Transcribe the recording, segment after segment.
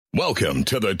Welcome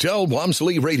to the Del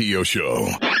Walmsley Radio Show.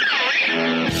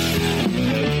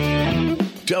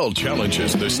 Del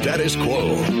challenges the status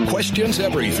quo, questions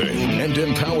everything, and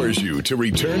empowers you to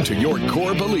return to your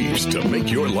core beliefs to make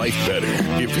your life better.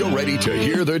 If you're ready to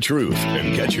hear the truth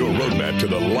and get your roadmap to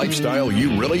the lifestyle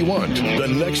you really want, the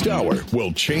next hour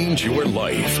will change your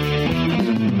life.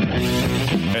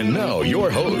 And now,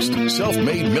 your host,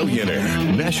 self-made millionaire,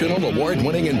 national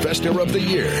award-winning investor of the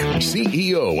year,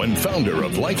 CEO and founder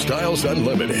of Lifestyles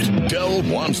Unlimited, Del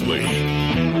Walmsley.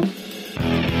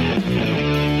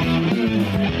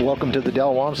 Welcome to the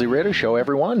Del Walmsley Radio Show,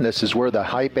 everyone. This is where the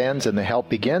hype ends and the help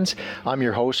begins. I'm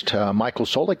your host, Michael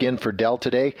Solik, in for Del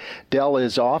today. Del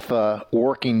is off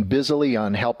working busily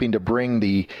on helping to bring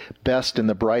the best and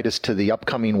the brightest to the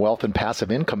upcoming Wealth and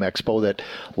Passive Income Expo that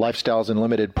Lifestyles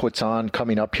Unlimited puts on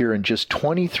coming up here in just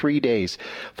 23 days.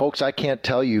 Folks, I can't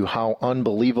tell you how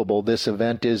unbelievable this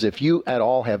event is. If you at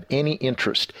all have any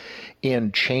interest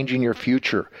in changing your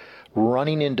future,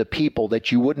 running into people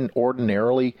that you wouldn't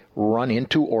ordinarily run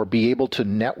into or be able to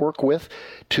network with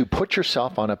to put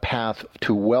yourself on a path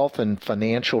to wealth and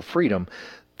financial freedom,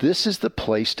 this is the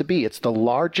place to be. It's the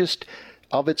largest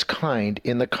of its kind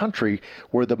in the country,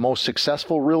 where the most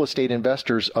successful real estate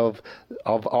investors of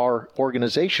our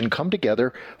organization come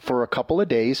together for a couple of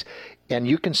days, and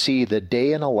you can see the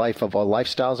day in a life of a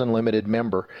Lifestyles Unlimited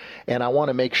member. And I want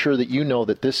to make sure that you know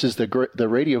that this is the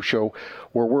radio show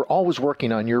where we're always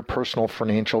working on your personal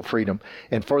financial freedom.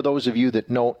 And for those of you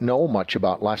that don't know much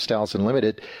about Lifestyles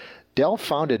Unlimited, Del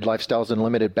founded Lifestyles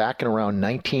Unlimited back in around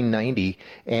 1990,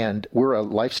 and we're a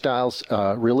lifestyles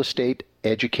real estate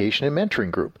education and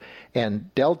mentoring group.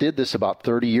 And Del did this about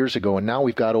 30 years ago, and now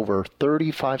we've got over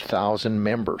 35,000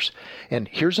 members. And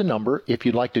here's a number if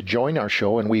you'd like to join our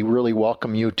show, and we really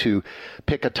welcome you to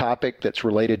pick a topic that's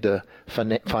related to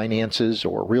finances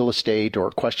or real estate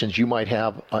or questions you might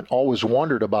have and always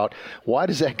wondered about. Why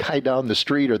does that guy down the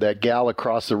street or that gal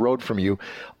across the road from you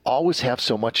always have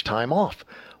so much time off?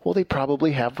 Well, they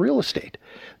probably have real estate.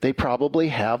 They probably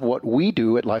have what we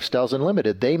do at Lifestyles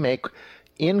Unlimited. They make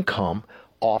income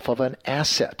off of an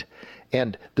asset.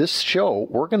 And this show,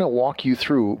 we're going to walk you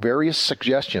through various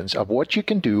suggestions of what you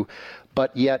can do,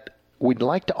 but yet we'd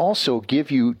like to also give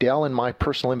you, Del and my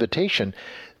personal invitation,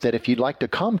 that if you'd like to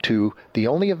come to the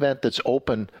only event that's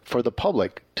open for the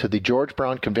public, to the George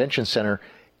Brown Convention Center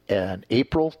on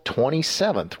April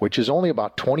 27th, which is only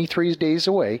about 23 days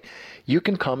away, you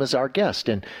can come as our guest.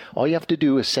 And all you have to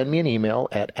do is send me an email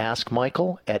at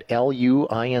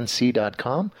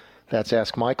askmichael@luinc.com. That's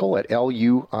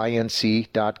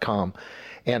askmichael@luinc.com.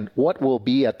 And what will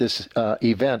be at this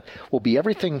event will be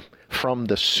everything from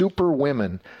the super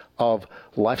women of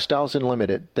Lifestyles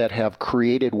Unlimited that have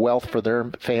created wealth for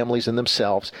their families and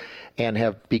themselves and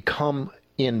have become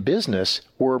in business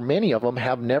where many of them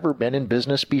have never been in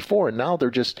business before, and now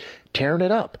they're just tearing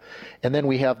it up. And then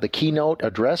we have the keynote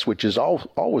address, which is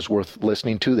always worth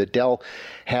listening to, that Del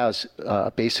has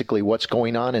basically what's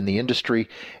going on in the industry,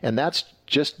 and that's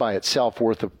just by itself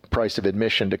worth the price of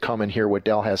admission to come and hear what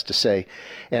Del has to say.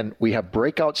 And we have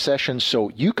breakout sessions, so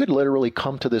you could literally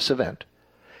come to this event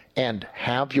and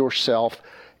have yourself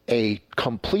a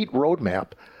complete roadmap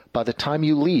by the time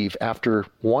you leave after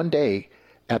one day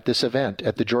at this event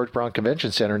at the George Brown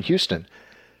Convention Center in Houston,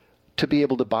 to be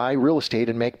able to buy real estate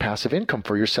and make passive income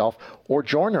for yourself, or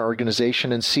join our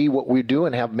organization and see what we do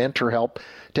and have mentor help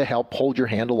to help hold your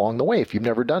hand along the way if you've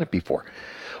never done it before.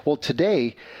 Well,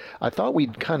 today I thought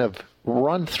we'd kind of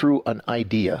run through an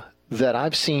idea that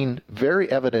I've seen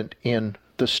very evident in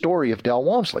the story of Del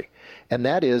Walmsley, and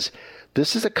that is,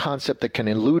 this is a concept that can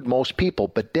elude most people,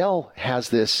 but Del has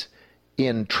this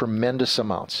in tremendous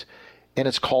amounts. And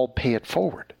it's called Pay It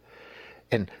Forward.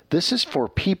 And this is for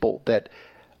people that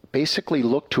basically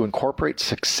look to incorporate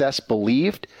success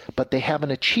believed, but they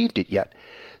haven't achieved it yet.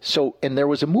 So, and there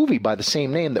was a movie by the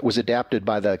same name that was adapted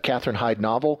by the Katherine Hyde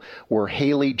novel, where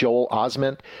Haley Joel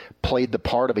Osment played the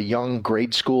part of a young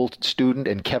grade school student,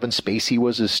 and Kevin Spacey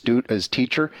was his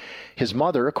teacher. His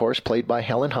mother, of course, played by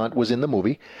Helen Hunt, was in the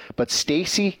movie. But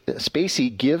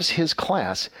Spacey gives his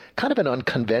class kind of an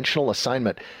unconventional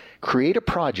assignment: create a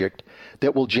project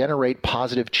that will generate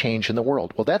positive change in the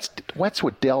world. Well, that's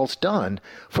what Del's done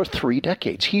for 3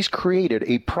 decades. He's created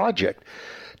a project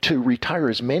to retire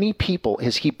as many people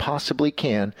as he possibly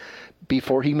can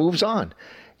before he moves on.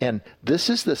 And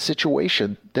this is the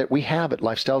situation that we have at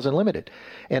Lifestyles Unlimited.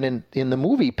 And in the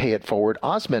movie Pay It Forward,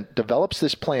 Osment develops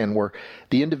this plan where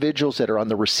the individuals that are on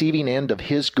the receiving end of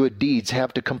his good deeds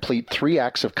have to complete 3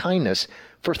 acts of kindness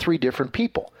for 3 different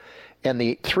people. And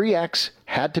the 3 acts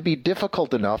had to be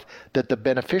difficult enough that the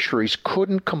beneficiaries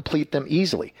couldn't complete them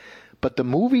easily. But the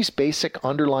movie's basic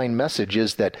underlying message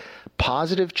is that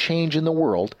positive change in the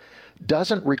world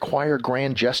doesn't require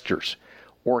grand gestures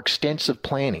or extensive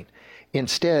planning.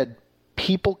 Instead,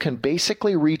 people can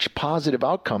basically reach positive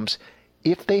outcomes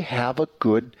if they have a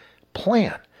good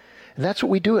plan. And that's what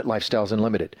we do at Lifestyles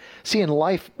Unlimited. See, in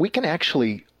life, we can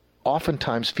actually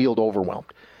oftentimes feel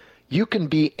overwhelmed. You can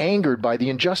be angered by the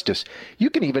injustice. You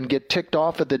can even get ticked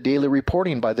off at the daily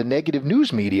reporting by the negative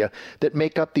news media that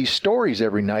make up these stories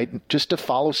every night just to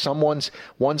follow someone's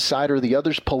one side or the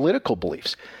other's political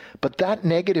beliefs. But that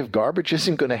negative garbage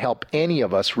isn't going to help any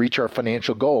of us reach our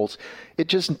financial goals. It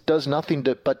just does nothing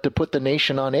but to put the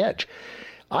nation on edge.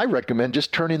 I recommend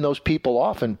just turning those people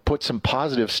off and put some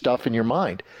positive stuff in your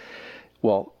mind.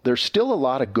 Well, there's still a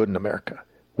lot of good in America.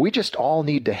 We just all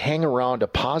need to hang around a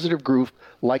positive group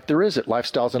like there is at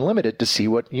Lifestyles Unlimited to see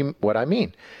what I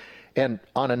mean. And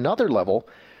on another level,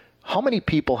 how many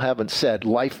people haven't said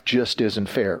life just isn't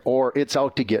fair, or it's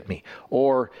out to get me,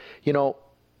 or,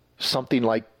 something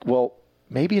like, well,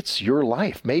 maybe it's your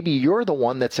life. Maybe you're the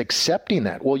one that's accepting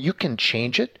that. Well, you can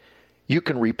change it. You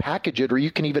can repackage it, or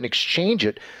you can even exchange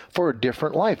it for a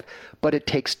different life. But it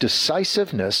takes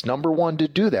decisiveness, number one, to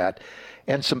do that,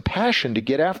 and some passion to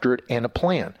get after it, and a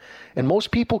plan. And most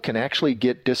people can actually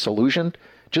get disillusioned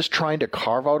just trying to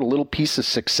carve out a little piece of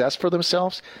success for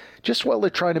themselves, just while they're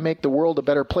trying to make the world a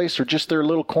better place, or just their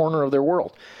little corner of their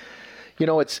world.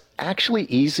 It's actually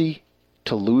easy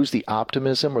to lose the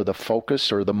optimism or the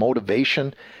focus or the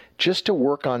motivation just to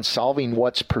work on solving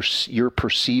what's your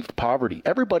perceived poverty.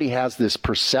 Everybody has this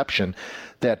perception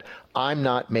that I'm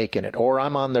not making it, or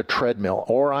I'm on the treadmill,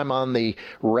 or I'm on the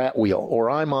rat wheel, or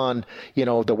I'm on,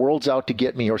 the world's out to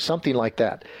get me, or something like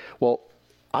that. Well,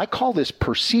 I call this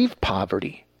perceived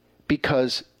poverty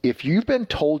because if you've been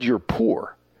told you're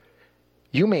poor,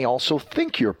 you may also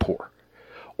think you're poor.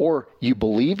 Or you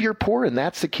believe you're poor, and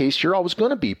that's the case, you're always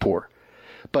going to be poor.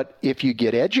 But if you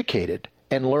get educated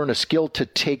and learn a skill to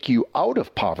take you out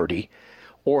of poverty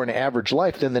or an average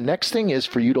life, then the next thing is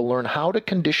for you to learn how to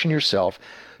condition yourself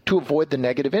to avoid the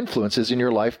negative influences in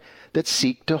your life that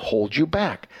seek to hold you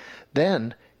back.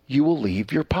 Then you will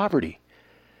leave your poverty.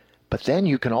 But then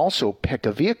you can also pick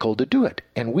a vehicle to do it.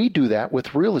 And we do that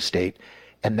with real estate.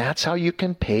 And that's how you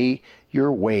can pay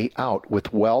your way out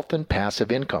with wealth and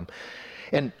passive income.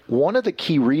 And one of the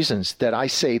key reasons that I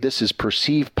say this is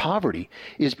perceived poverty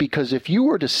is because if you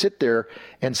were to sit there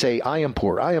and say, I am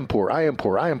poor, I am poor, I am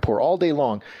poor, I am poor all day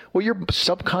long, well, your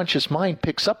subconscious mind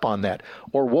picks up on that.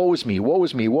 Or woe is me, woe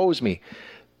is me, woe is me.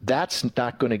 That's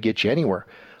not going to get you anywhere.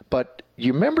 But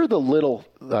you remember the little,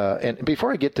 and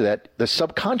before I get to that, the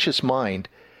subconscious mind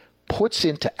puts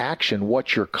into action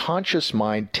what your conscious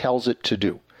mind tells it to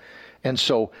do. And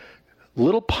so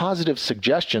little positive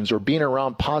suggestions or being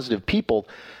around positive people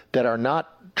that are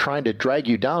not trying to drag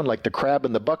you down like the crab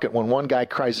in the bucket. When one guy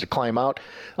tries to climb out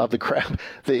of the crab,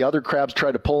 the other crabs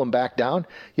try to pull him back down.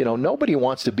 Nobody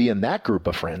wants to be in that group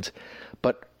of friends.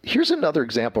 But here's another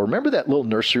example. Remember that little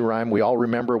nursery rhyme we all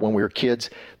remember when we were kids?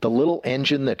 The little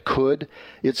engine that could.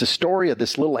 It's a story of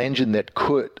this little engine that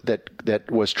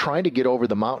was trying to get over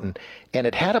the mountain, and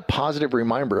it had a positive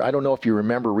reminder. I don't know if you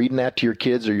remember reading that to your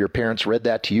kids or your parents read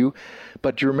that to you,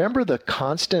 but do you remember the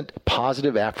constant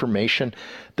positive affirmation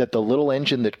that the little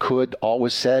engine that could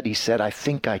always said? He said, I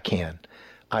think I can.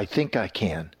 I think I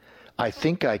can. I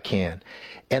think I can.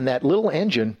 And that little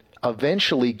engine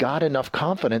eventually got enough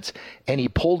confidence, and he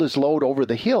pulled his load over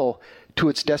the hill to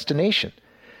its destination.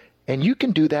 And you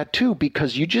can do that too,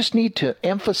 because you just need to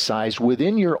emphasize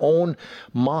within your own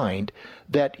mind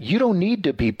that you don't need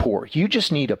to be poor. You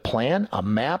just need a plan, a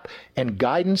map, and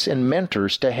guidance and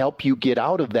mentors to help you get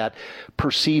out of that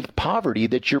perceived poverty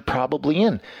that you're probably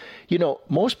in.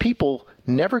 Most people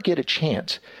never get a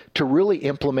chance to really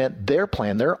implement their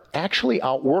plan. They're actually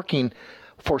out working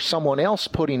for someone else,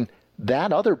 putting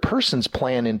that other person's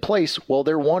plan in place while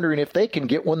they're wondering if they can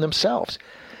get one themselves.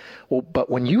 Well, but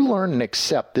when you learn and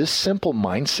accept this simple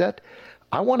mindset,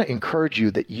 I want to encourage you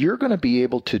that you're going to be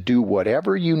able to do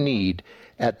whatever you need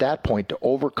at that point to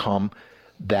overcome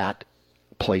that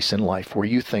place in life where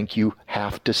you think you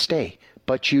have to stay,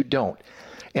 but you don't.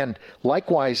 And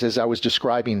likewise, as I was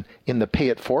describing in the Pay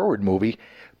It Forward movie,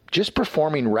 just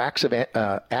performing acts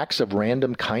of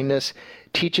random kindness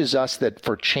teaches us that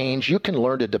for change, you can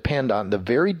learn to depend on the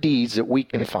very deeds that we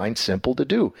can find simple to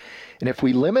do. And if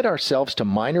we limit ourselves to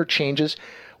minor changes,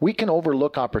 we can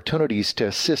overlook opportunities to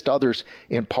assist others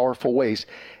in powerful ways,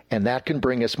 and that can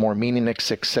bring us more meaning and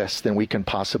success than we can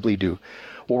possibly do.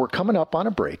 Well, we're coming up on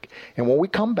a break. And when we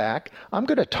come back, I'm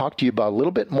going to talk to you about a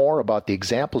little bit more about the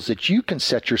examples that you can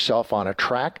set yourself on a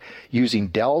track using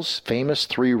Dell's famous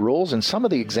 3 rules and some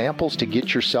of the examples to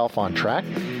get yourself on track.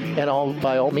 And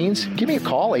by all means, give me a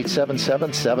call,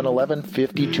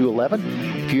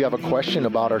 877-711-5211. If you have a question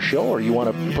about our show or you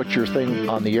want to put your thing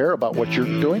on the air about what you're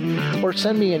doing, or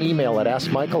send me an email at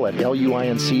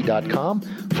askmichael@luinc.com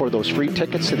for those free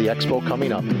tickets to the expo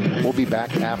coming up. We'll be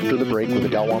back after the break with the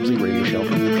Del Walmsley Radio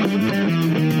Show.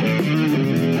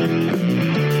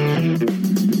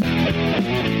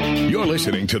 You're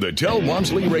listening to the Del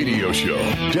Walmsley Radio Show.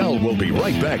 Del will be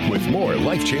right back with more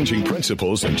life-changing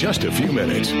principles in just a few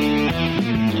minutes.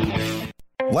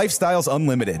 Lifestyles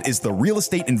Unlimited is the real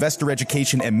estate investor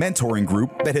education and mentoring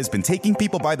group that has been taking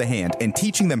people by the hand and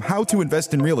teaching them how to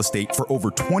invest in real estate for over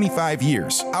 25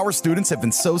 years. Our students have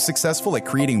been so successful at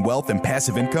creating wealth and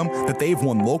passive income that they've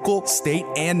won local, state,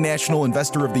 and national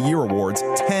Investor of the Year awards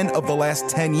 10 of the last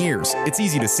 10 years. It's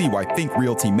easy to see why Think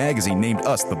Realty magazine named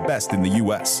us the best in the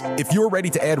U.S. If you're ready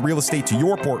to add real estate to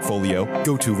your portfolio,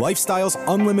 go to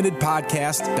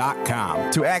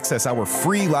lifestylesunlimitedpodcast.com to access our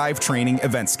free live training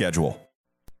event schedule.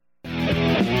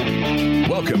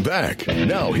 Welcome back.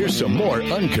 Now here's some more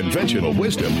unconventional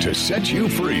wisdom to set you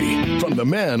free from the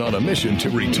man on a mission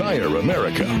to retire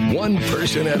America, one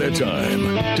person at a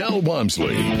time, Del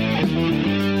Walmsley.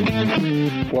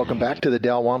 Welcome back to the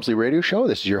Del Walmsley Radio Show.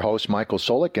 This is your host, Michael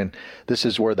Solik, and this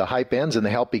is where the hype ends and the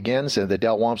help begins in the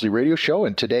Del Walmsley Radio Show.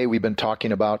 And today we've been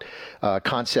talking about a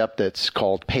concept that's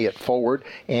called Pay It Forward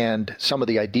and some of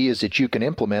the ideas that you can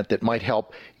implement that might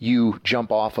help you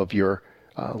jump off of your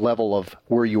level of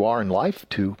where you are in life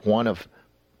to one of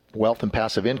wealth and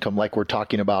passive income like we're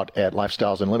talking about at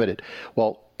Lifestyles Unlimited.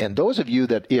 Well, and those of you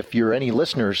that, if you're any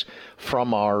listeners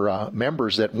from our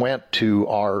members that went to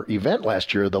our event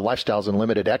last year, the Lifestyles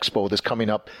Unlimited Expo that's coming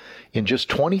up in just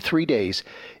 23 days,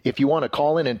 if you want to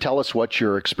call in and tell us what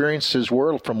your experiences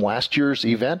were from last year's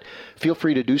event, feel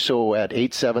free to do so at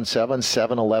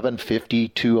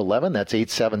 877-711-5211. That's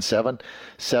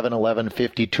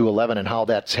 877-711-5211, and how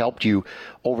that's helped you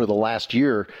over the last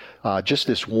year. Just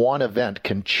this one event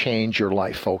can change your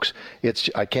life, folks.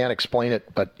 I can't explain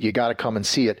it, but you got to come and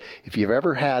see it. If you've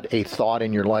ever had a thought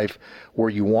in your life where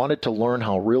you wanted to learn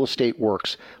how real estate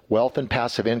works, wealth and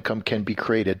passive income can be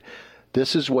created,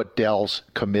 this is what Dell's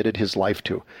committed his life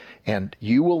to. And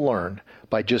you will learn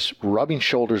by just rubbing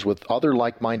shoulders with other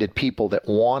like-minded people that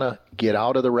want to get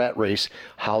out of the rat race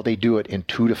how they do it in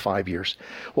 2 to 5 years.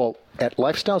 Well, at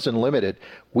Lifestyles Unlimited,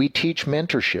 we teach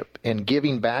mentorship and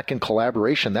giving back and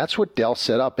collaboration. That's what Dell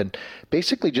set up, and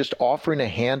basically just offering a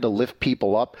hand to lift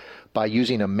people up by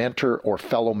using a mentor or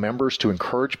fellow members to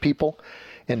encourage people.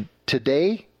 And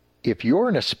today, if you're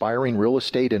an aspiring real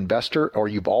estate investor or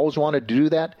you've always wanted to do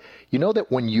that, you know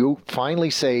that when you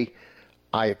finally say,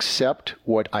 I accept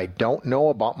what I don't know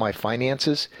about my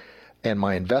finances and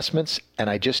my investments,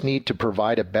 and I just need to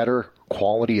provide a better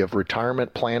quality of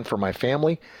retirement plan for my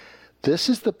family, this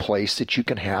is the place that you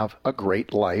can have a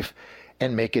great life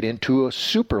and make it into a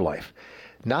super life.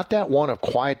 Not that one of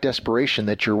quiet desperation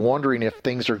that you're wondering if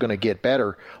things are going to get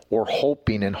better or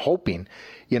hoping and hoping.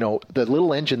 You know, the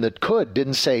little engine that could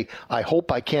didn't say, I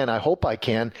hope I can, I hope I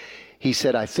can. He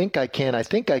said, I think I can,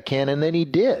 and then he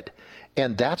did.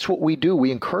 And that's what we do.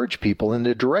 We encourage people, and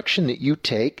the direction that you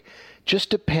take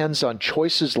just depends on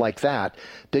choices like that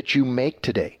you make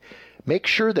today. Make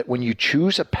sure that when you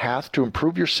choose a path to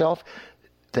improve yourself,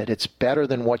 that it's better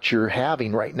than what you're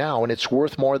having right now, and it's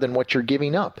worth more than what you're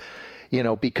giving up. You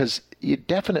know, because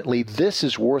this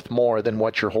is worth more than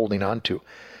what you're holding on to.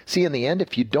 See, in the end,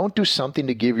 if you don't do something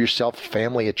to give yourself,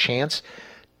 family, a chance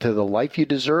to the life you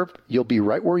deserve, you'll be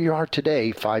right where you are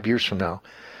today 5 years from now.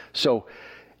 So,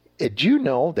 did you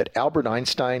know that Albert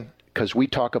Einstein, because we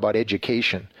talk about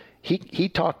education, he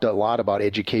talked a lot about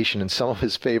education in some of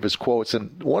his famous quotes,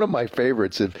 and one of my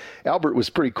favorites, Albert was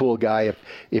a pretty cool guy.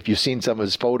 If you've seen some of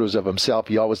his photos of himself,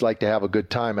 you always like to have a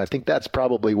good time. I think that's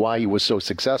probably why he was so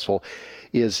successful,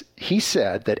 is he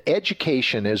said that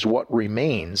education is what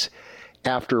remains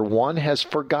after one has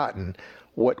forgotten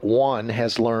what one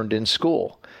has learned in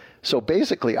school. So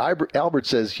basically, Albert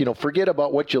says, forget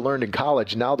about what you learned in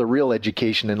college. Now the real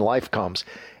education in life comes.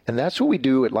 And that's what we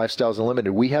do at Lifestyles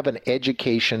Unlimited. We have an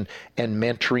education and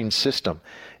mentoring system.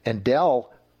 And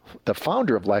Dell, the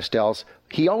founder of Lifestyles,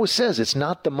 he always says it's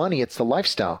not the money, it's the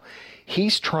lifestyle.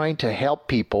 He's trying to help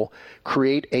people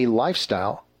create a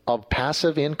lifestyle of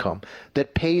passive income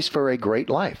that pays for a great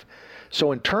life.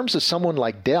 So in terms of someone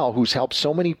like Dell, who's helped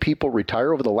so many people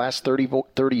retire over the last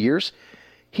 30 years,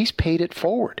 he's paid it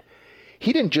forward.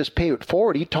 He didn't just pay it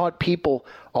forward. He taught people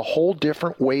a whole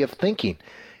different way of thinking.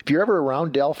 If you're ever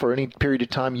around Del for any period of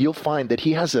time, you'll find that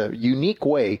he has a unique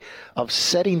way of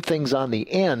setting things on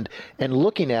the end and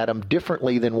looking at them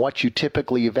differently than what you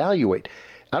typically evaluate.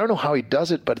 I don't know how he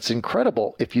does it, but it's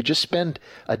incredible. If you just spend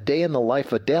a day in the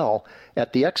life of Del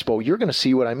at the expo, you're going to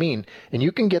see what I mean. And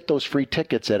you can get those free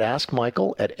tickets at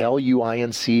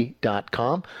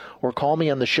askmichael@luinc.com, or call me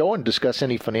on the show and discuss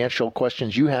any financial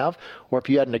questions you have. Or if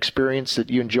you had an experience that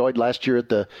you enjoyed last year at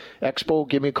the expo,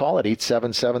 give me a call at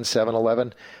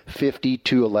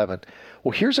 877-711-5211.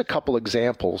 Well, here's a couple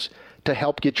examples to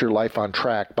help get your life on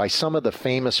track by some of the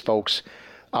famous folks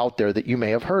out there that you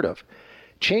may have heard of.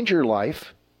 Change your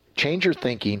life, change your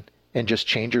thinking, and just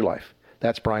change your life.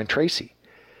 That's Brian Tracy.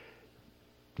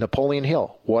 Napoleon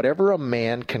Hill, whatever a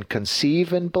man can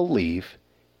conceive and believe,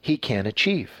 he can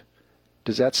achieve.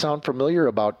 Does that sound familiar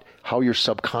about how your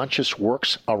subconscious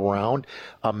works around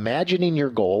imagining your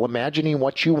goal, imagining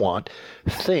what you want,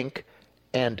 think,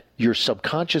 and your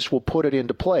subconscious will put it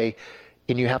into play,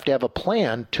 and you have to have a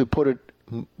plan to put it,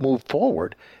 move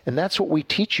forward. And that's what we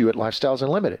teach you at Lifestyles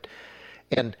Unlimited.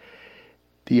 And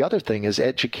the other thing is,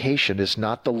 education is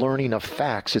not the learning of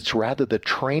facts. It's rather the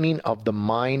training of the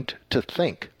mind to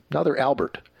think. Another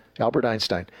Albert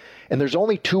Einstein. And there's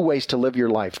only two ways to live your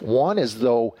life. One as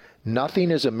though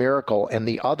nothing is a miracle, and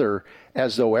the other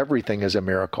as though everything is a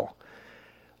miracle.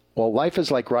 Well, life is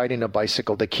like riding a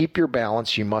bicycle. To keep your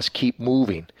balance, you must keep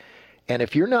moving. And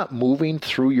if you're not moving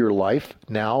through your life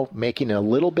now, making it a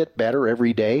little bit better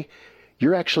every day,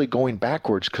 you're actually going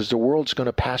backwards, because the world's going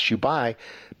to pass you by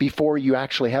before you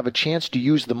actually have a chance to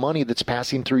use the money that's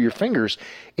passing through your fingers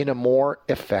in a more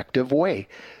effective way.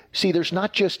 See, there's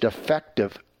not just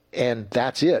effective and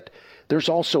that's it. There's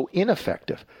also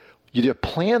ineffective. The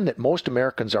plan that most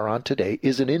Americans are on today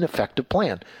is an ineffective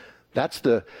plan. That's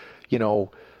the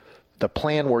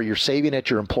plan where you're saving at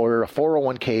your employer, a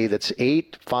 401k that's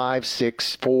 8, 5,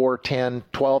 6, 4, 10,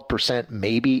 12%,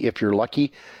 maybe if you're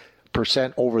lucky,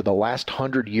 percent over the last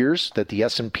 100 years that the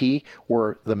S&P,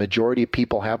 where the majority of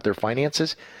people have their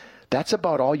finances. That's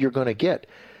about all you're going to get.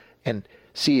 And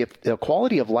see, if the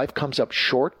quality of life comes up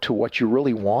short to what you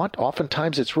really want,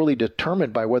 oftentimes it's really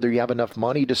determined by whether you have enough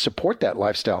money to support that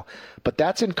lifestyle. But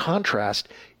that's in contrast,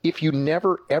 if you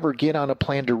never ever get on a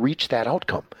plan to reach that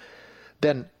outcome,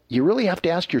 then you really have to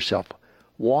ask yourself,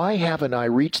 why haven't I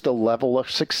reached the level of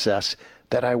success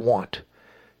that I want?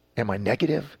 Am I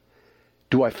negative?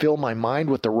 Do I fill my mind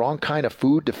with the wrong kind of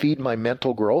food to feed my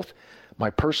mental growth, my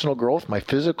personal growth, my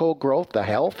physical growth, the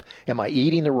health? Am I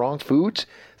eating the wrong foods?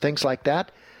 Things like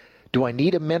that. Do I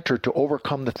need a mentor to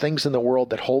overcome the things in the world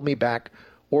that hold me back,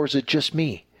 or is it just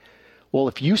me? Well,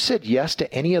 if you said yes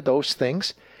to any of those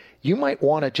things, you might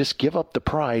want to just give up the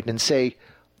pride and say,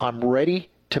 I'm ready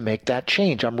to make that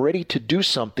change. I'm ready to do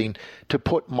something to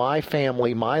put my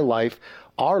family, my life,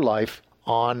 our life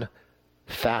on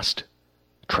fast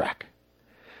track.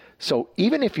 So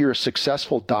even if you're a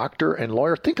successful doctor and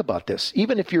lawyer, think about this.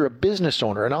 Even if you're a business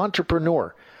owner, an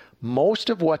entrepreneur, most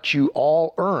of what you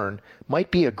all earn might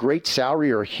be a great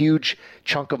salary or a huge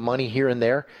chunk of money here and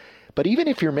there. But even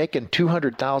if you're making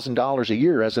 $200,000 a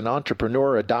year as an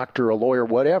entrepreneur, a doctor, a lawyer,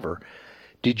 whatever,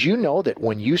 did you know that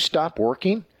when you stop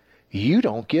working, you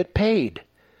don't get paid?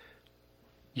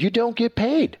 You don't get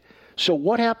paid. So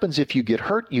what happens if you get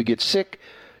hurt, you get sick,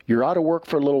 you're out of work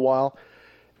for a little while,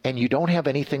 and you don't have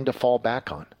anything to fall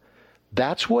back on?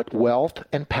 That's what wealth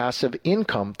and passive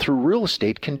income through real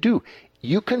estate can do.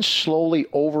 You can slowly,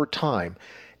 over time,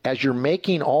 as you're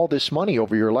making all this money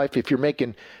over your life, if you're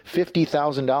making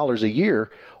 $50,000 a year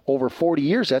over 40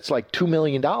 years, that's like $2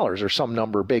 million or some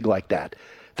number big like that.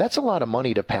 That's a lot of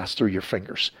money to pass through your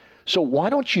fingers. So why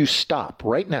don't you stop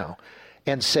right now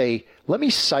and say, let me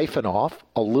siphon off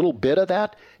a little bit of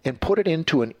that and put it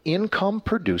into an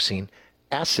income-producing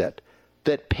asset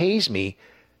that pays me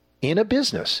in a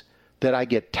business that I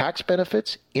get tax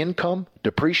benefits, income,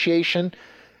 depreciation,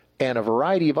 and a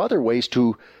variety of other ways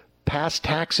to pass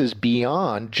taxes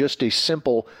beyond just a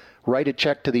simple write a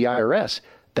check to the IRS.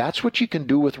 That's what you can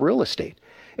do with real estate.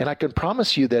 And I can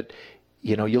promise you that,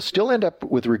 you'll still end up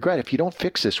with regret if you don't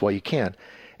fix this while you can.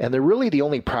 And the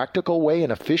only practical way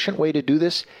and efficient way to do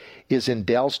this is in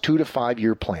Del's 2 to 5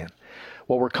 year plan.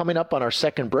 Well, we're coming up on our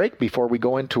second break before we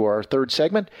go into our third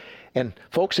segment. And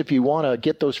folks, if you want to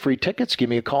get those free tickets, give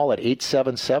me a call at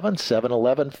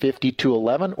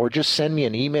 877-711-5211, or just send me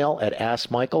an email at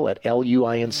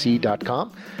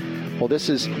askmichael@luinc.com. Well, this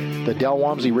is the Del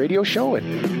Walmsley Radio Show,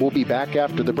 and we'll be back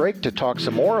after the break to talk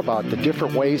some more about the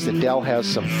different ways that Del has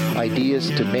some ideas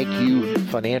to make you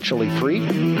financially free.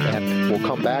 And we'll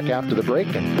come back after the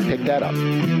break and pick that up.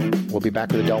 We'll be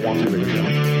back with the Del Walmsley Radio Show.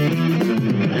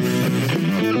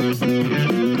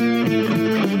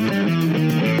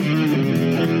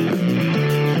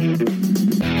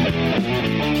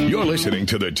 listening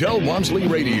to the Del Walmsley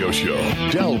Radio Show.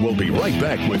 Del will be right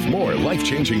back with more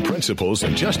life-changing principles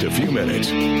in just a few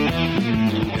minutes.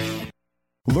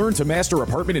 Learn to master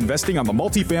apartment investing on the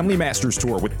Multifamily Masters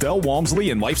Tour with Del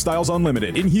Walmsley and Lifestyles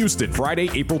Unlimited in Houston, Friday,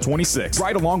 April 26th.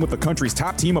 Ride along with the country's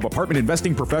top team of apartment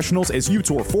investing professionals as you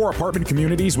tour 4 apartment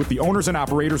communities with the owners and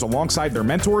operators alongside their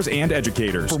mentors and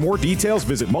educators. For more details,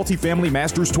 visit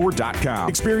multifamilymasterstour.com.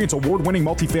 Experience award-winning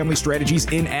multifamily strategies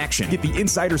in action. Get the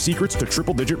insider secrets to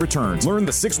triple-digit returns. Learn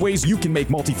the 6 ways you can make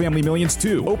multifamily millions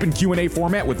too. Open Q&A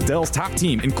format with Del's top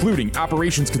team, including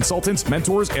operations consultants,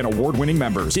 mentors, and award-winning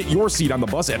members. Get your seat on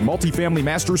the bus at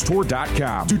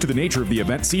multifamilymasterstour.com. Due to the nature of the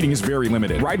event, seating is very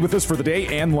limited. Ride with us for the day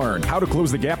and learn how to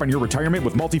close the gap on your retirement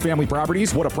with multifamily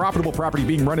properties, what a profitable property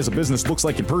being run as a business looks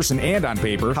like in person and on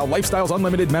paper, how Lifestyles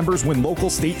Unlimited members win local,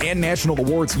 state, and national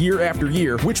awards year after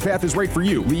year, which path is right for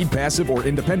you, lead, passive, or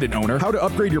independent owner, how to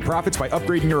upgrade your profits by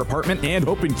upgrading your apartment, and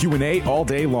open Q&A all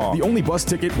day long. The only bus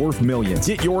ticket worth millions.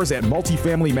 Get yours at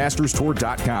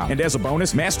multifamilymasterstour.com. And as a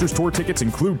bonus, Masters Tour tickets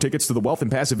include tickets to the Wealth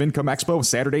and Passive Income Expo,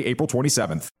 Saturday, April 27th.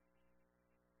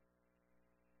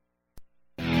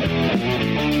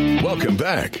 Welcome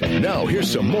back. Now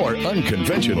here's some more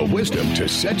unconventional wisdom to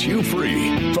set you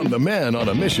free from the man on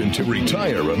a mission to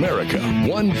retire America,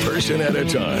 one person at a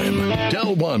time,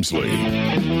 Del Walmsley.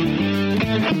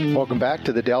 Welcome back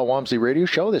to the Del Walmsley Radio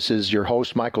Show. This is your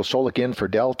host, Michael Solik, in for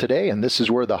Del today, and this is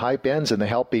where the hype ends and the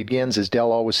help begins, as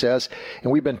Del always says.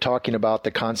 And we've been talking about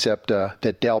the concept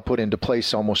that Del put into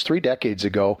place almost 3 decades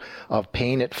ago of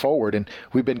paying it forward, and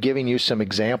we've been giving you some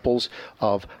examples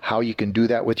of how you can do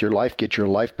that with your life, get your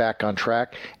life back on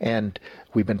track, and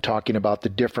we've been talking about the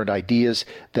different ideas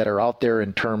that are out there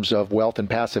in terms of wealth and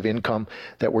passive income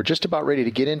that we're just about ready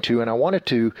to get into. And I wanted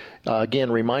to,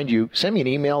 again, remind you, send me an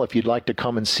email if you'd like to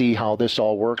come and see how this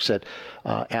all works at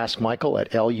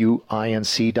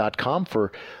askmichael@luinc.com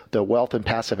for the wealth and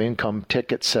passive income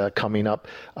tickets coming up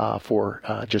for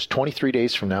just 23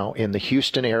 days from now in the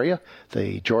Houston area,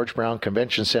 the George Brown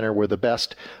Convention Center, where the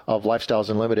best of Lifestyles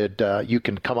Unlimited. You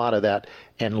can come out of that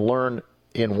and learn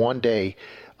in one day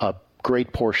a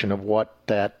great portion of what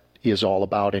that is all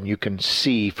about, and you can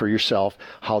see for yourself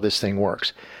how this thing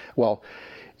works. Well,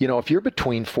 you know, if you're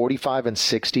between 45 and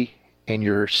 60 and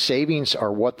your savings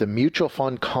are what the mutual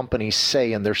fund companies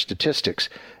say in their statistics,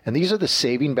 and these are the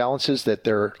saving balances that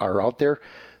there are out there,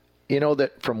 you know,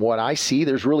 that from what I see,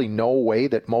 there's really no way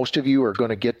that most of you are going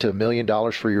to get to $1 million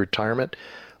for your retirement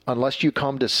unless you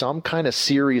come to some kind of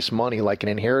serious money like an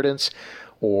inheritance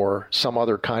or some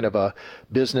other kind of a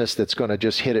business that's going to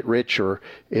just hit it rich, or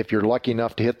if you're lucky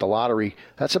enough to hit the lottery.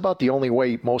 That's about the only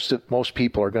way most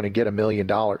people are going to get $1 million.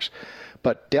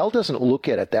 But Del doesn't look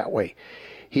at it that way.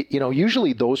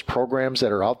 Usually those programs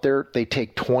that are out there, they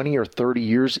take 20 or 30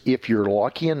 years if you're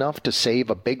lucky enough to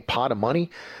save a big pot of money.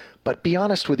 But be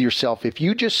honest with yourself, if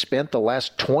you just spent the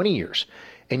last 20 years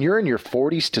and you're in your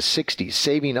 40s to 60s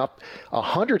saving up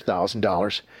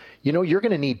 $100,000, you're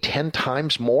going to need 10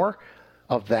 times more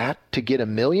of that to get $1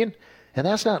 million, and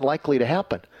that's not likely to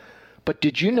happen. But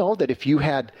did you know that if you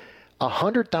had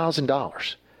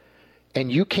 $100,000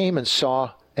 and you came and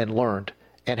saw and learned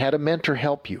and had a mentor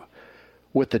help you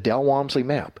with the Del Walmsley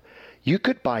map, you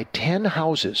could buy 10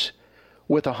 houses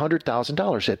with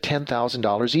 $100,000 at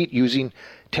 $10,000 each, using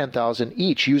 $10,000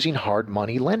 each using hard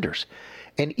money lenders,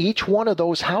 and each one of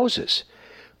those houses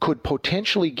could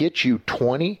potentially get you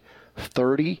 $20,000,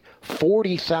 $30,000,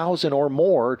 $40,000 or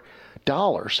more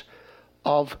dollars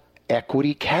of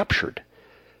equity captured.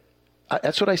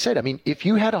 That's what I said. I mean, if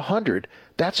you had 100,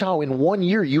 that's how in 1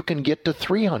 year you can get to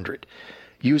 300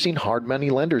 using hard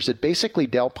money lenders that basically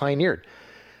Del pioneered.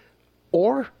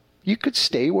 Or you could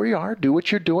stay where you are, do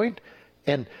what you're doing.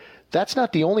 And that's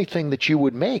not the only thing that you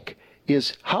would make,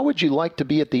 is how would you like to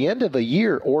be at the end of a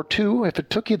year or two, if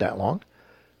it took you that long,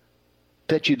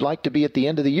 that you'd like to be at the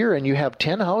end of the year and you have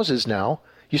 10 houses now.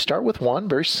 You start with one,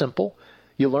 very simple.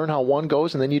 You learn how one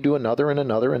goes, and then you do another and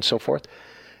another and so forth.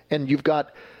 And you've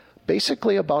got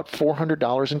basically about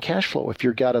 $400 in cash flow. If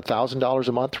you've got $1,000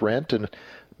 a month rent and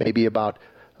maybe about,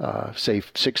 say,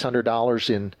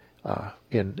 $600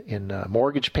 in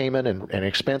mortgage payment and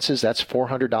expenses, that's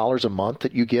 $400 a month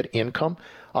that you get income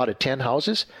out of 10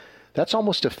 houses. That's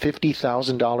almost a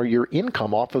 $50,000 a year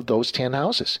income off of those 10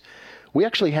 houses. We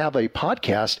actually have a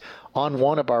podcast on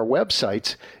one of our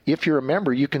websites. If you're a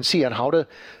member, you can see on how to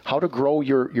grow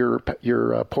your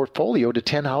portfolio to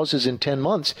 10 houses in 10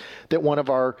 months that one of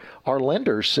our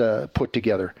lenders put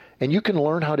together. And you can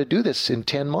learn how to do this in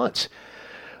 10 months.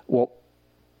 Well,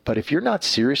 but if you're not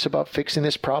serious about fixing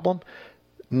this problem,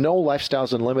 no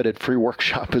Lifestyles Unlimited free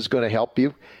workshop is going to help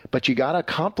you. But you got to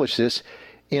accomplish this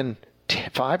in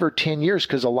 5 or 10 years,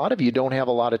 because a lot of you don't have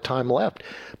a lot of time left.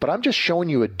 But I'm just showing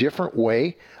you a different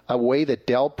way, a way that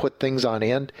Del put things on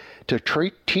end to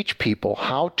teach people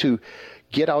how to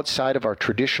get outside of our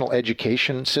traditional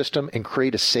education system and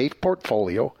create a safe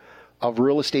portfolio of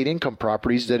real estate income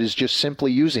properties that is just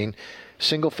simply using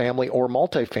single family or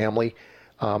multifamily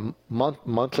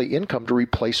monthly income to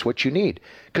replace what you need.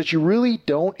 Because you really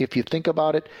don't, if you think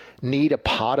about it, need a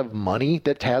pot of money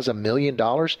that has $1 million.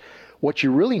 What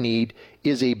you really need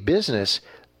is a business,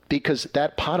 because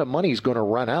that pot of money is going to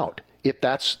run out. If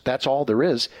that's all there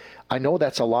is. I know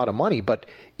that's a lot of money, but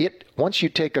once you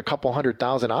take a couple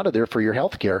 $100,000 out of there for your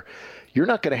health care, you're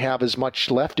not going to have as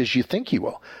much left as you think you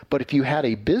will. But if you had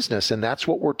a business, and that's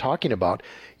what we're talking about,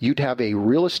 you'd have a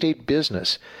real estate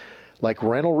business like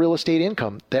rental real estate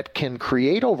income that can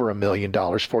create over $1 million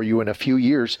for you in a few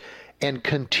years and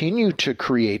continue to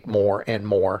create more and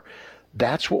more.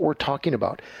 That's what we're talking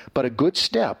about. But a good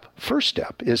step, first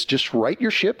step, is just write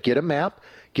your ship, get a map,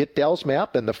 get Del's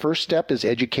map, and the first step is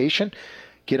education.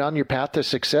 Get on your path to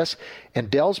success.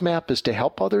 And Del's map is to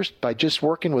help others by just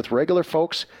working with regular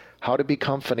folks how to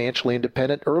become financially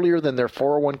independent earlier than their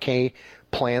 401k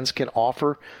plans can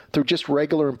offer through just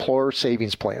regular employer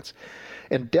savings plans.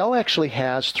 And Del actually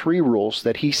has 3 rules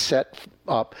that he set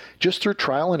up just through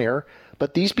trial and error,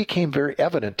 but these became very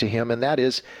evident to him. And that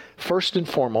is, first and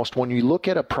foremost, when you look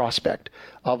at a prospect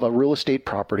of a real estate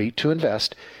property to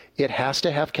invest, it has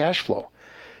to have cash flow.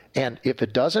 And if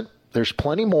it doesn't, there's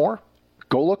plenty more.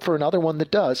 Go look for another one that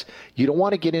does. You don't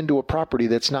want to get into a property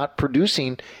that's not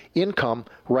producing income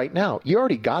right now. You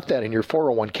already got that in your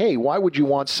 401k. Why would you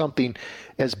want something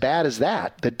as bad as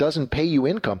that doesn't pay you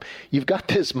income? You've got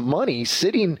this money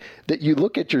sitting that you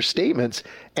look at your statements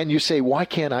and you say, why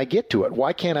can't I get to it?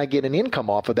 Why can't I get an income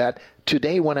off of that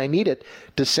today when I need it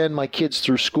to send my kids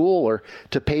through school or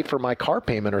to pay for my car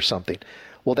payment or something?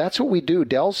 Well, that's what we do.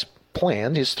 Del's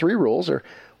plan, his 3 rules are,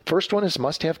 first one is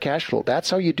must have cash flow. That's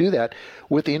how you do that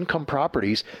with income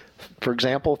properties. For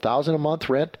example, $1,000 a month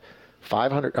rent,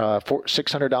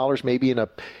 $600 maybe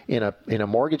in a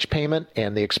mortgage payment,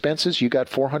 and the expenses, you got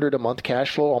 $400 a month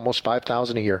cash flow, almost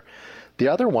 $5,000 a year. The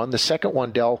other one, the second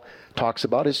one Del talks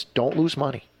about, is don't lose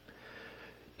money.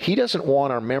 He doesn't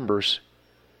want our members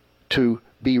to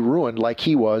be ruined like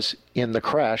he was in the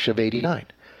crash of '89.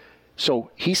 So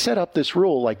he set up this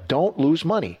rule like don't lose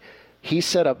money. He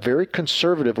set up very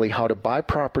conservatively how to buy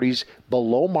properties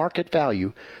below market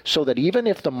value so that even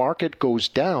if the market goes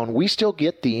down, we still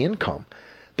get the income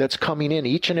that's coming in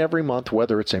each and every month,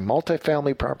 whether it's a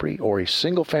multifamily property or a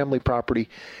single family property,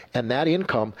 and that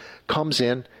income comes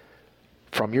in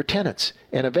from your tenants.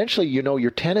 And eventually,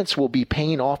 your tenants will be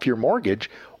paying off your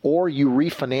mortgage, or you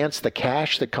refinance the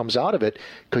cash that comes out of it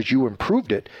because you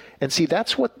improved it. And see,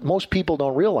 that's what most people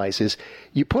don't realize is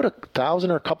you put $1,000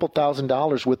 or a couple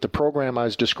 $1,000 with the program I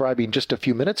was describing just a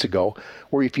few minutes ago,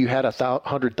 where if you had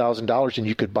 $100,000 and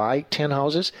you could buy 10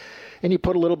 houses and you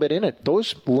put a little bit in it,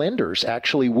 those lenders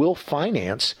actually will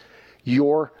finance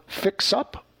your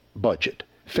fix-up budget,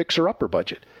 fixer-upper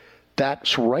budget.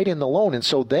 That's right in the loan. And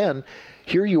so then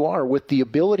here you are with the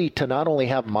ability to not only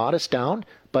have modest down,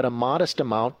 but a modest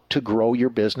amount to grow your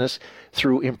business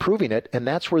through improving it. And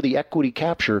that's where the equity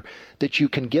capture, that you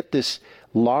can get this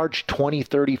large $20,000,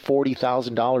 $30,000,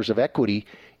 $40,000 of equity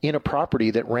in a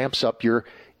property that ramps up your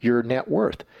net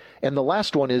worth. And the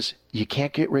last one is you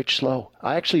can't get rich slow.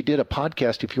 I actually did a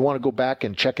podcast, if you want to go back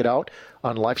and check it out,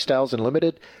 on Lifestyles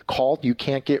Unlimited, called You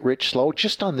Can't Get Rich Slow,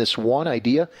 just on this one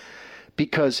idea,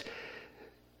 because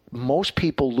most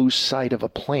people lose sight of a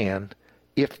plan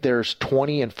if there's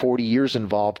 20 and 40 years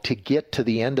involved to get to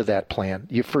the end of that plan.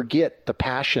 You forget the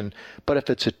passion. But if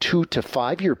it's a 2 to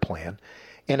 5 year plan,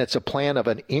 and it's a plan of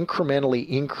an incrementally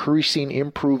increasing,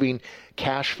 improving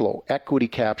cash flow, equity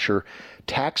capture,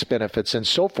 tax benefits, and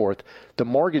so forth, the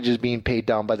mortgage is being paid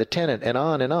down by the tenant, and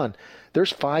on and on.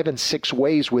 There's 5 and 6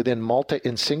 ways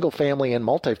within single family and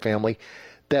multifamily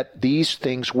that these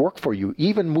things work for you,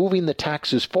 even moving the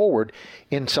taxes forward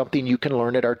in something you can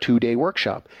learn at our 2-day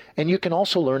workshop. And you can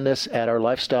also learn this at our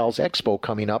Lifestyles Expo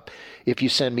coming up if you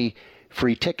send me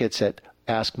free tickets at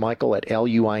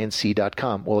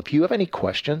askmichael@luinc.com. Well, if you have any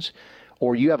questions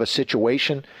or you have a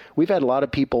situation, we've had a lot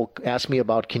of people ask me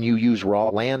about, can you use raw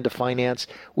land to finance?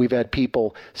 We've had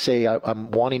people say,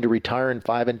 I'm wanting to retire in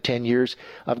 5 and 10 years.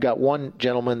 I've got one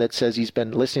gentleman that says he's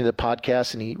been listening to the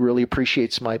podcast and he really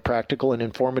appreciates my practical and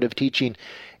informative teaching,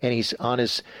 and he's on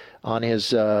his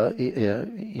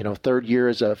 3rd year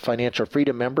as a financial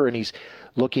freedom member, and he's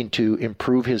looking to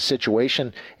improve his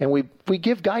situation. And we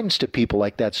give guidance to people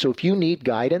like that. So if you need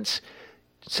guidance,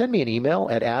 send me an email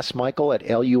at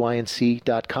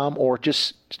askmichael@luinc.com, or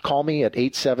just call me at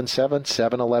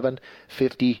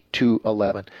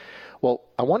 877-711-5211. Well,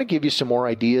 I want to give you some more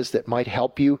ideas that might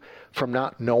help you from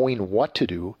not knowing what to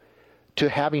do to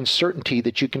having certainty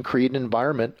that you can create an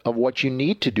environment of what you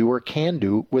need to do or can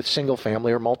do with single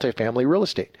family or multifamily real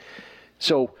estate.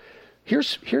 So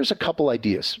here's a couple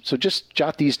ideas. So just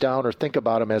jot these down or think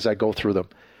about them as I go through them.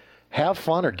 Have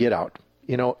fun or get out.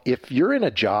 If you're in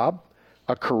a job,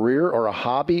 a career, or a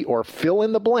hobby, or fill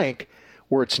in the blank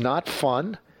where it's not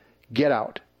fun, get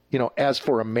out. As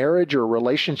for a marriage or a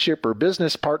relationship or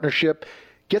business partnership,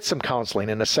 get some counseling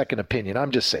and a second opinion.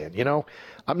 I'm just saying,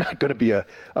 I'm not going to be a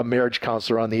marriage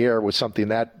counselor on the air with something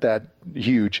that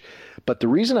huge. But the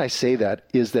reason I say that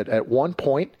is that at one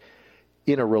point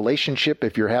in a relationship,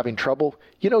 if you're having trouble,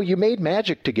 you made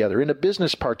magic together. In a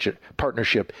business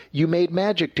partnership, you made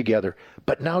magic together,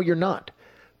 but now you're not.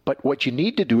 But what you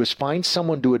need to do is find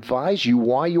someone to advise you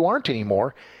why you aren't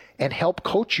anymore and help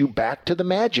coach you back to the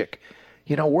magic.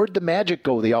 Where'd the magic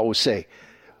go, they always say.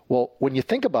 Well, when you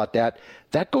think about that,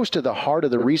 that goes to the heart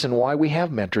of the reason why we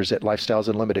have mentors at Lifestyles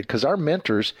Unlimited, because our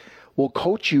mentors will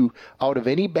coach you out of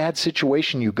any bad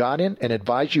situation you got in and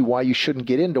advise you why you shouldn't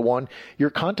get into one you're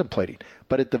contemplating.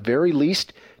 But at the very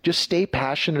least, just stay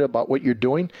passionate about what you're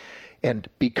doing. And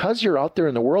because you're out there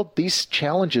in the world, these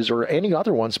challenges or any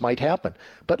other ones might happen.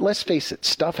 But let's face it,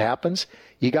 stuff happens.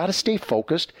 You got to stay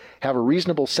focused, have a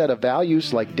reasonable set of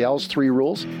values like Dell's 3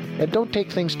 rules, and don't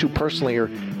take things too personally or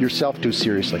yourself too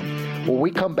seriously. When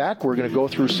we come back, we're going to go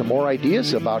through some more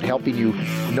ideas about helping you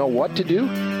know what to do.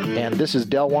 And this is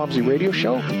Del Walmsley Radio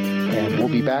Show. And we'll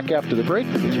be back after the break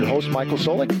with your host, Michael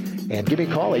Solik. And give me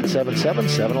a call,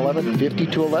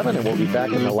 877-711-5211, and we'll be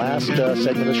back in the last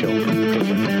segment of the show. Take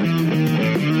care.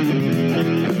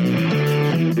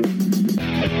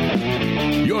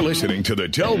 You're listening to the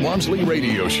Del Walmsley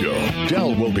Radio Show.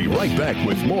 Del will be right back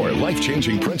with more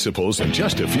life-changing principles in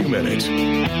just a few minutes.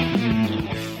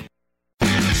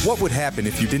 What would happen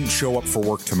if you didn't show up for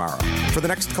work tomorrow? For the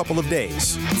next couple of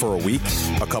days? For a week?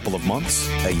 A couple of months?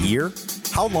 A year?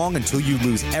 How long until you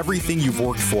lose everything you've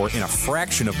worked for in a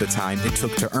fraction of the time it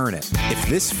took to earn it? If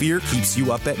this fear keeps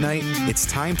you up at night, it's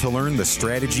time to learn the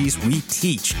strategies we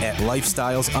teach at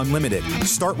Lifestyles Unlimited.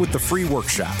 Start with the free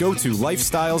workshop. Go to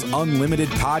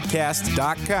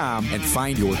lifestylesunlimitedpodcast.com and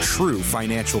find your true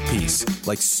financial peace,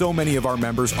 like so many of our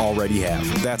members already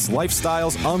have. That's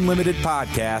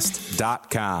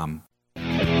lifestylesunlimitedpodcast.com.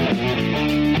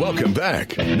 Welcome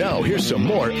back. Now here's some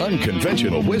more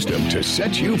unconventional wisdom to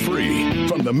set you free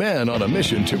from the man on a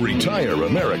mission to retire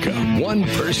America, one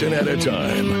person at a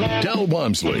time, Del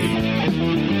Walmsley.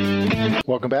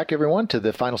 Welcome back, everyone, to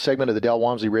the final segment of the Del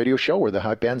Walmsley Radio Show, where the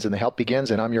hype ends and the help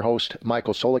begins. And I'm your host,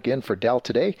 Michael Solik, in for Del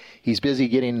today. He's busy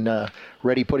getting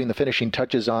ready, putting the finishing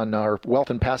touches on our Wealth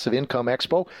and Passive Income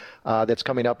Expo that's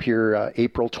coming up here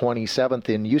April 27th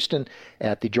in Houston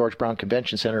at the George Brown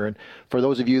Convention Center. And for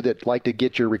those of you that like to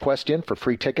get your request in for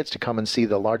free tickets to come and see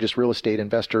the largest real estate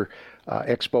investor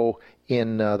expo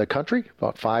in the country,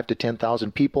 about 5,000 to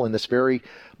 10,000 people in this very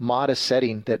modest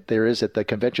setting that there is at the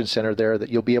convention center there, that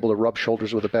you'll be able to rub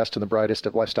shoulders with the best and the brightest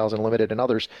of Lifestyles Unlimited and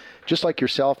others, just like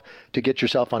yourself, to get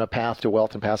yourself on a path to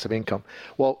wealth and passive income.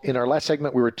 Well, in our last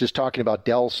segment, we were just talking about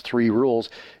Dell's 3 rules.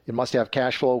 It must have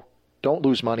cash flow, don't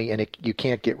lose money, and you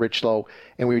can't get rich slow.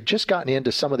 And we've just gotten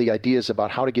into some of the ideas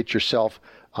about how to get yourself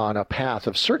on a path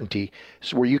of certainty,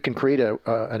 so where you can create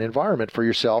an environment for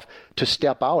yourself to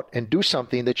step out and do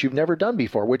something that you've never done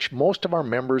before, which most of our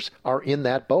members are in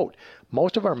that boat.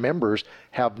 Most of our members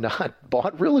have not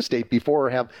bought real estate before, or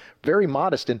have very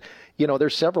modest. And,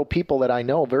 there's several people that I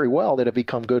know very well that have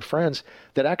become good friends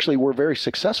that actually were very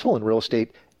successful in real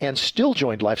estate and still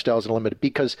joined Lifestyles Unlimited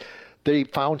because they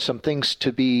found some things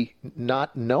to be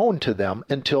not known to them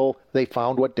until they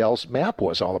found what Dell's map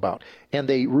was all about. And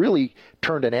they really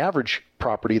turned an average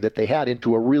property that they had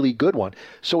into a really good one.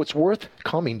 So it's worth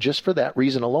coming just for that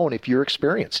reason alone if you're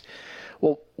experienced.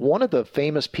 Well, one of the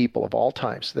famous people of all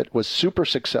times that was super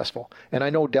successful, and I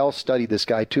know Dell studied this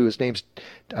guy too, his name's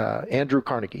Andrew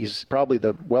Carnegie. He's probably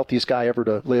the wealthiest guy ever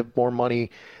to live, more money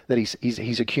that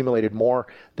he's accumulated more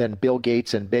than Bill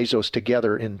Gates and Bezos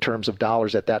together in terms of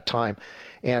dollars at that time.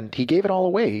 And he gave it all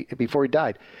away before he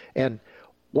died. And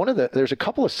there's a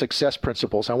couple of success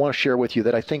principles I want to share with you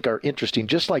that I think are interesting,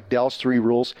 just like Dell's 3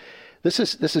 rules. This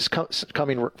is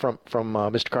coming from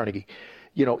Mr. Carnegie.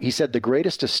 He said the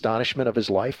greatest astonishment of his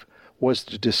life was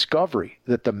the discovery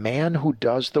that the man who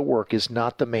does the work is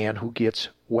not the man who gets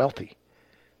wealthy.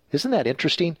 Isn't that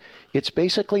interesting? It's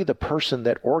basically the person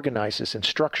that organizes and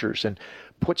structures and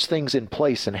puts things in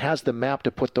place and has the map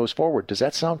to put those forward. Does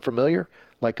that sound familiar?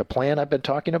 like a plan I've been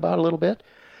talking about a little bit.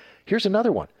 Here's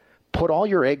another one. Put all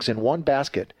your eggs in one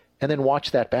basket and then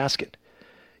watch that basket.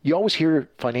 You always hear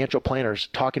financial planners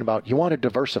talking about you want to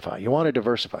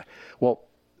diversify. Well,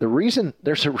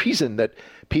 there's a reason that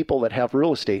people that have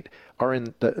real estate are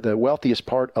in the wealthiest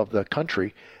part of the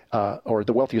country, or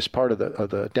the wealthiest part of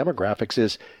the demographics,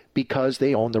 is because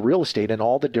they own the real estate and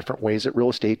all the different ways that real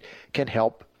estate can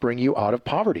help bring you out of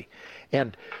poverty.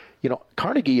 And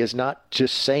Carnegie is not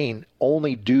just saying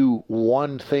only do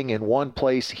one thing in one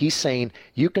place. He's saying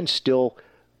you can still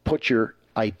put your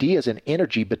ideas and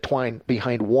energy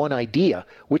behind one idea,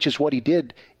 which is what he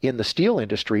did in the steel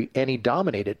industry, and he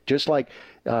dominated, just like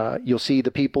you'll see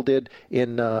the people did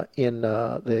in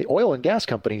the oil and gas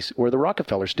companies, where the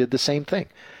Rockefellers did the same thing.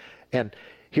 And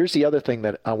here's the other thing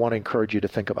that I want to encourage you to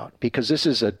think about, because this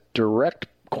is a direct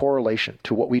correlation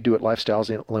to what we do at Lifestyles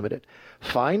Unlimited.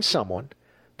 Find someone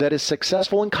that is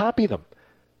successful and copy them.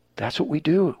 That's what we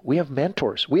do. We have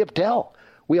mentors. We have Dell.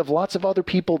 We have lots of other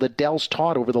people that Dell's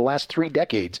taught over the last 3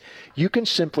 decades. You can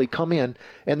simply come in,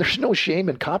 and there's no shame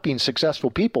in copying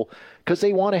successful people, because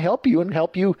they want to help you and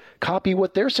help you copy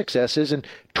what their success is and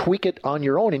tweak it on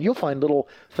your own. And you'll find little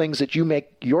things that you make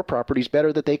your properties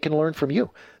better that they can learn from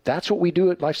you. That's what we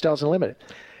do at Lifestyles Unlimited.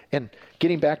 And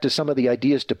getting back to some of the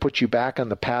ideas to put you back on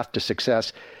the path to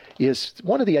success is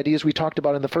one of the ideas we talked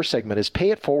about in the first segment, is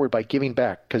pay it forward by giving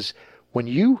back. Because when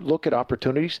you look at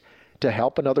opportunities to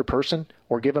help another person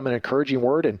or give them an encouraging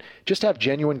word and just have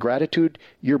genuine gratitude,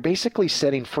 you're basically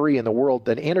setting free in the world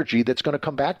that energy that's going to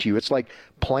come back to you. It's like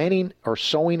planting or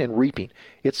sowing and reaping.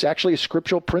 It's actually a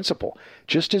scriptural principle.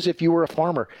 Just as if you were a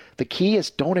farmer, the key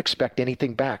is don't expect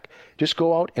anything back. Just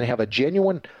go out and have a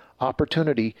genuine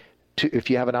opportunity to, if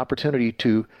you have an opportunity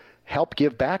to help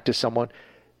give back to someone,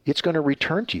 it's going to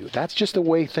return to you. That's just the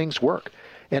way things work.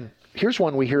 And here's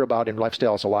one we hear about in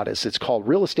Lifestyles a lot. It's called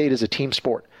real estate is a team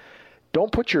sport.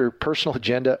 Don't put your personal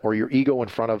agenda or your ego in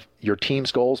front of your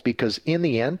team's goals, because in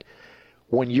the end,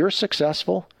 when you're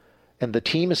successful and the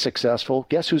team is successful,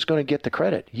 guess who's going to get the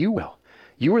credit? You will.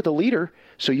 You are the leader,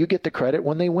 so you get the credit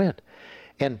when they win.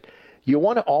 And you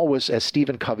want to always, as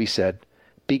Stephen Covey said,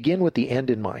 begin with the end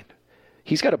in mind.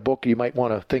 He's got a book you might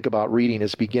want to think about reading,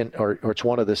 is or it's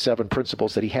one of the 7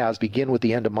 principles that he has, begin with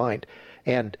the end in mind.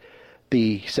 And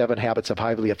the 7 habits of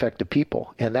highly effective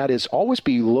people. And that is always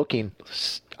be looking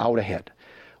out ahead,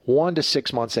 1 to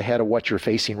 6 months ahead of what you're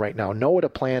facing right now. Know what a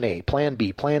plan A, plan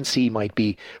B, plan C might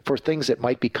be for things that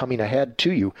might be coming ahead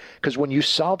to you. Because when you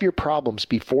solve your problems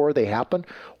before they happen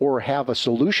or have a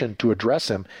solution to address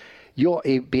them, you'll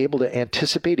be able to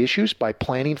anticipate issues by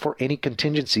planning for any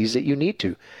contingencies that you need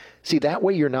to. See, that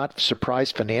way you're not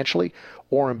surprised financially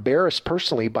or embarrassed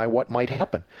personally by what might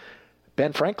happen.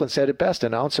 Ben Franklin said it best,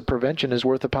 an ounce of prevention is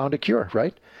worth a pound of cure,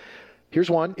 right? Here's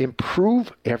one,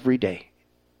 improve every day.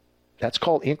 That's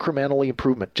called incrementally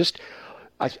improvement.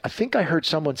 I think I heard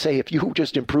someone say if you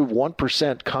just improve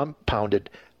 1% compounded,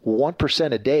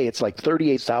 1% a day, it's like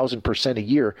 38,000% a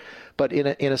year. But in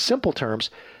a simple terms,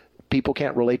 people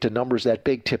can't relate to numbers that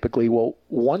big typically. Well,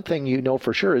 one thing you know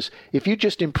for sure is if you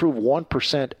just improve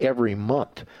 1% every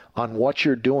month on what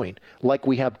you're doing, like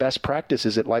we have best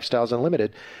practices at Lifestyles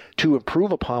Unlimited to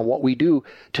improve upon what we do,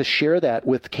 to share that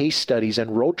with case studies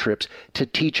and road trips to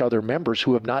teach other members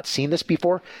who have not seen this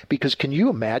before. Because can you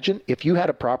imagine if you had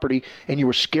a property and you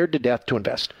were scared to death to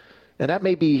invest? And that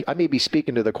may be, I may be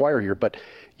speaking to the choir here, but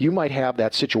you might have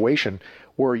that situation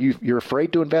where you're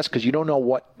afraid to invest because you don't know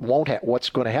what's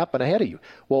going to happen ahead of you.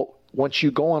 Well, once you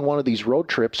go on one of these road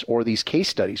trips or these case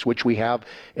studies, which we have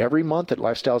every month at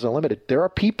Lifestyles Unlimited, there are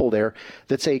people there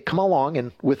that say, come along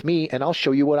and with me and I'll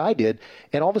show you what I did.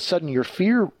 And all of a sudden your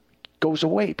fear goes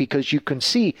away because you can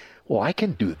see, well, I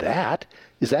can do that.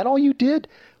 Is that all you did?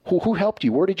 Who helped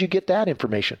you? Where did you get that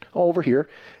information? Oh, over here.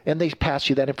 And they pass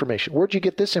you that information. Where'd you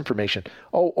get this information?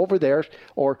 Oh, over there.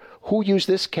 Or who used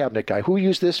this cabinet guy? Who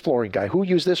used this flooring guy? Who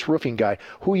used this roofing guy?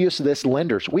 Who used this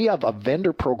lenders? We have a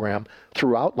vendor program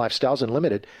throughout Lifestyles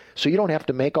Unlimited, so you don't have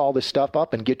to make all this stuff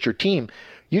up and get your team.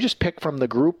 You just pick from the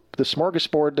group, the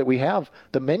smorgasbord that we have,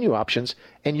 the menu options,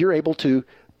 and you're able to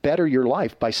better your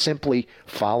life by simply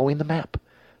following the map.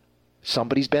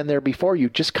 Somebody's been there before you.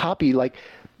 Just copy, like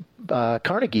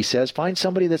Carnegie says, find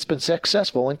somebody that's been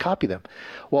successful and copy them.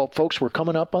 Well, folks, we're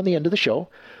coming up on the end of the show.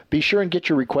 Be sure and get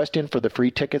your request in for the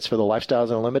free tickets for the Lifestyles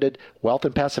Unlimited Wealth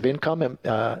and Passive Income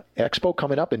Expo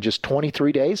coming up in just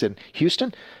 23 days in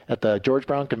Houston at the George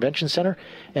Brown Convention Center.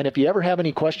 And if you ever have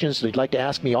any questions that you'd like to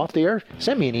ask me off the air,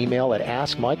 send me an email at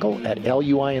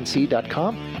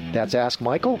askmichael@luinc.com. That's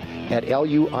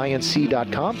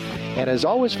askmichael@luinc.com. And as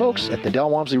always, folks, at the Del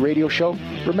Walmsley Radio Show,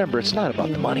 remember, it's not about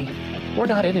the money. We're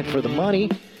not in it for the money.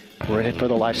 We're in it for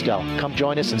the lifestyle. Come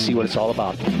join us and see what it's all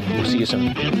about. We'll see you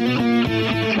soon.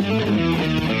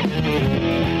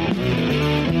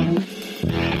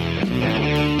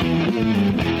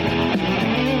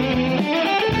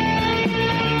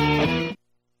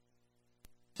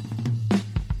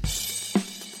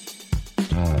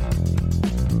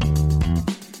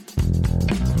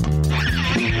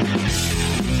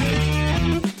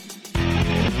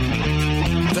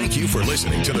 For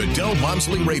listening to the Del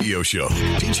Walmsley Radio Show,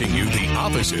 teaching you the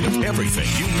opposite of everything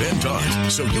you've been taught,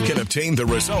 so you can obtain the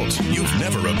results you've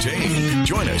never obtained.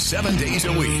 Join us 7 days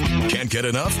a week. Can't get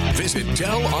enough? Visit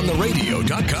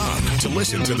DelOnTheRadio.com to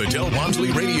listen to the Del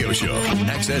Walmsley Radio Show,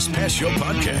 access past show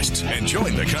podcasts, and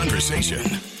join the conversation.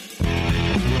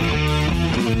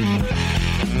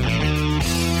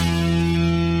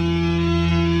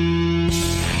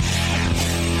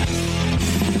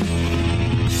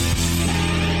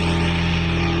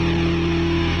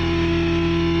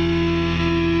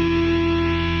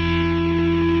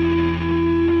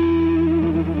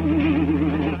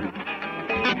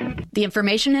 The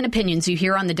information and opinions you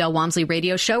hear on the Del Walmsley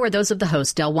Radio Show are those of the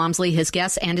host, Del Walmsley, his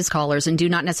guests, and his callers, and do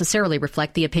not necessarily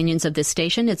reflect the opinions of this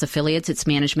station, its affiliates, its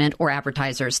management, or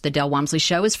advertisers. The Del Walmsley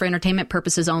Show is for entertainment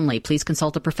purposes only. Please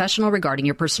consult a professional regarding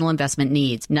your personal investment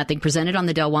needs. Nothing presented on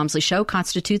the Del Walmsley Show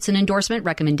constitutes an endorsement,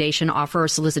 recommendation, offer, or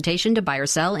solicitation to buy or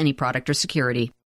sell any product or security.